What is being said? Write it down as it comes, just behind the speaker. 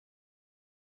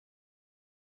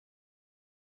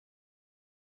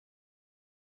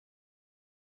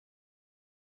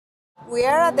We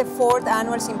are at the 4th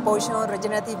Annual Symposium on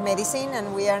Regenerative Medicine,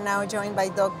 and we are now joined by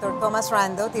Dr. Thomas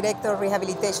Rando, Director of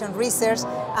Rehabilitation Research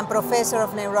and Professor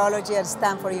of Neurology at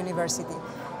Stanford University.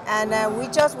 And we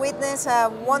just witnessed a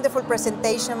wonderful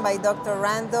presentation by Dr.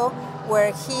 Rando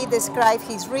where he described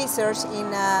his research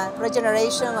in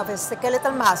regeneration of a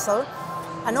skeletal muscle,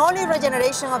 and only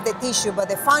regeneration of the tissue, but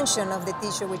the function of the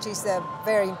tissue, which is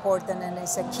very important and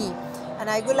is a key. And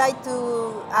I would like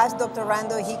to ask Dr.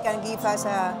 Rando if he can give us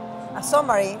a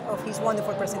summary of his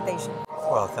wonderful presentation.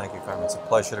 Well, thank you, Carmen. It's a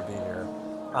pleasure to be here.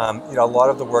 A lot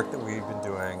of the work that we've been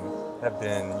doing have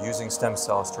been using stem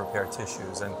cells to repair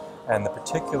tissues, and the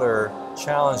particular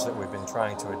challenge that we've been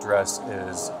trying to address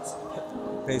is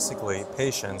basically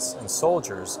patients and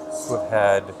soldiers who have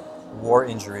had war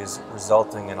injuries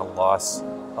resulting in a loss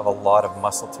of a lot of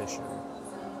muscle tissue.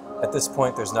 At this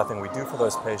point, there's nothing we do for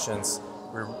those patients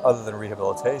other than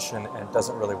rehabilitation, and it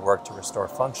doesn't really work to restore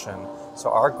function.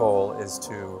 So our goal is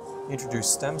to introduce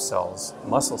stem cells,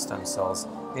 muscle stem cells,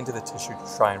 into the tissue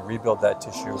to try and rebuild that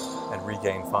tissue and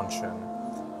regain function.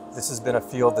 This has been a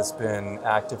field that's been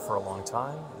active for a long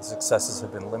time. The successes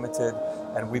have been limited,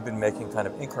 and we've been making kind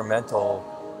of incremental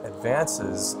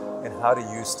advances in how to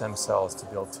use stem cells to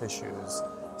build tissues.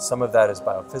 Some of that is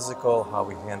biophysical, how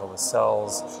we handle the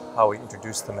cells, how we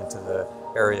introduce them into the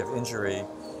area of injury.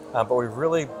 But we've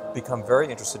really become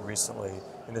very interested recently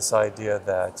in this idea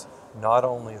that not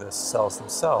only the cells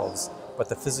themselves, but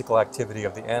the physical activity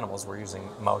of the animals, we're using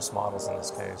mouse models in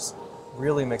this case,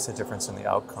 really makes a difference in the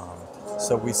outcome.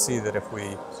 So we see that if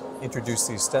we introduce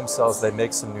these stem cells, they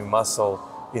make some new muscle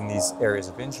in these areas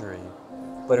of injury.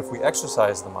 But if we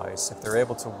exercise the mice, if they're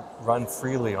able to run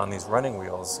freely on these running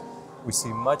wheels, we see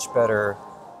much better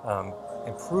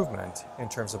improvement in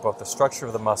terms of both the structure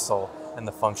of the muscle and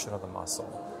the function of the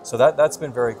muscle. So that's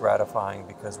been very gratifying,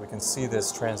 because we can see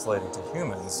this translating to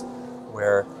humans,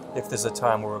 where if there's a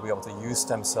time where we'll be able to use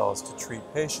stem cells to treat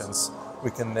patients,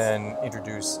 we can then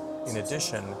introduce, in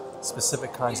addition,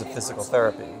 specific kinds of physical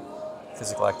therapy,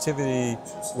 physical activity,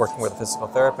 working with a physical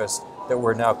therapist, that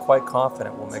we're now quite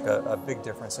confident will make a big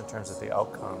difference in terms of the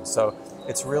outcome. So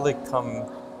it's really come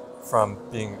from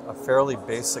being a fairly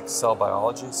basic cell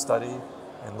biology study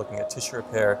and looking at tissue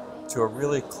repair to a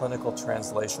really clinical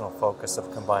translational focus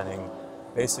of combining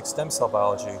basic stem cell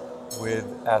biology with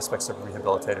aspects of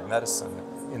rehabilitative medicine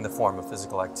in the form of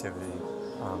physical activity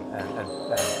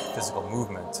and physical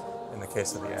movement in the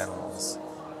case of the animals.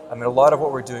 I mean, a lot of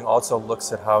what we're doing also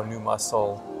looks at how new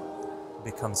muscle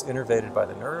becomes innervated by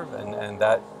the nerve, and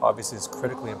that obviously is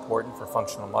critically important for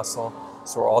functional muscle.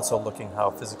 So we're also looking how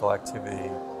physical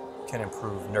activity can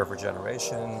improve nerve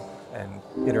regeneration and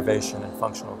innervation and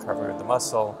functional recovery of the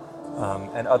muscle,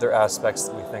 and other aspects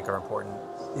that we think are important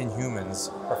in humans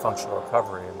for functional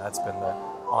recovery. And that's been the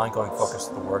ongoing focus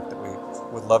of the work that we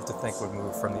would love to think would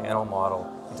move from the animal model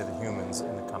into the humans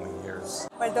in the coming years.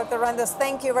 Well, Dr. Rando,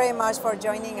 thank you very much for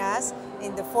joining us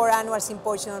in the 4th Annual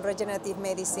Symposium on Regenerative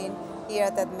Medicine here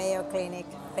at the Mayo Clinic.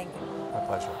 Thank you. My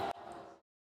pleasure.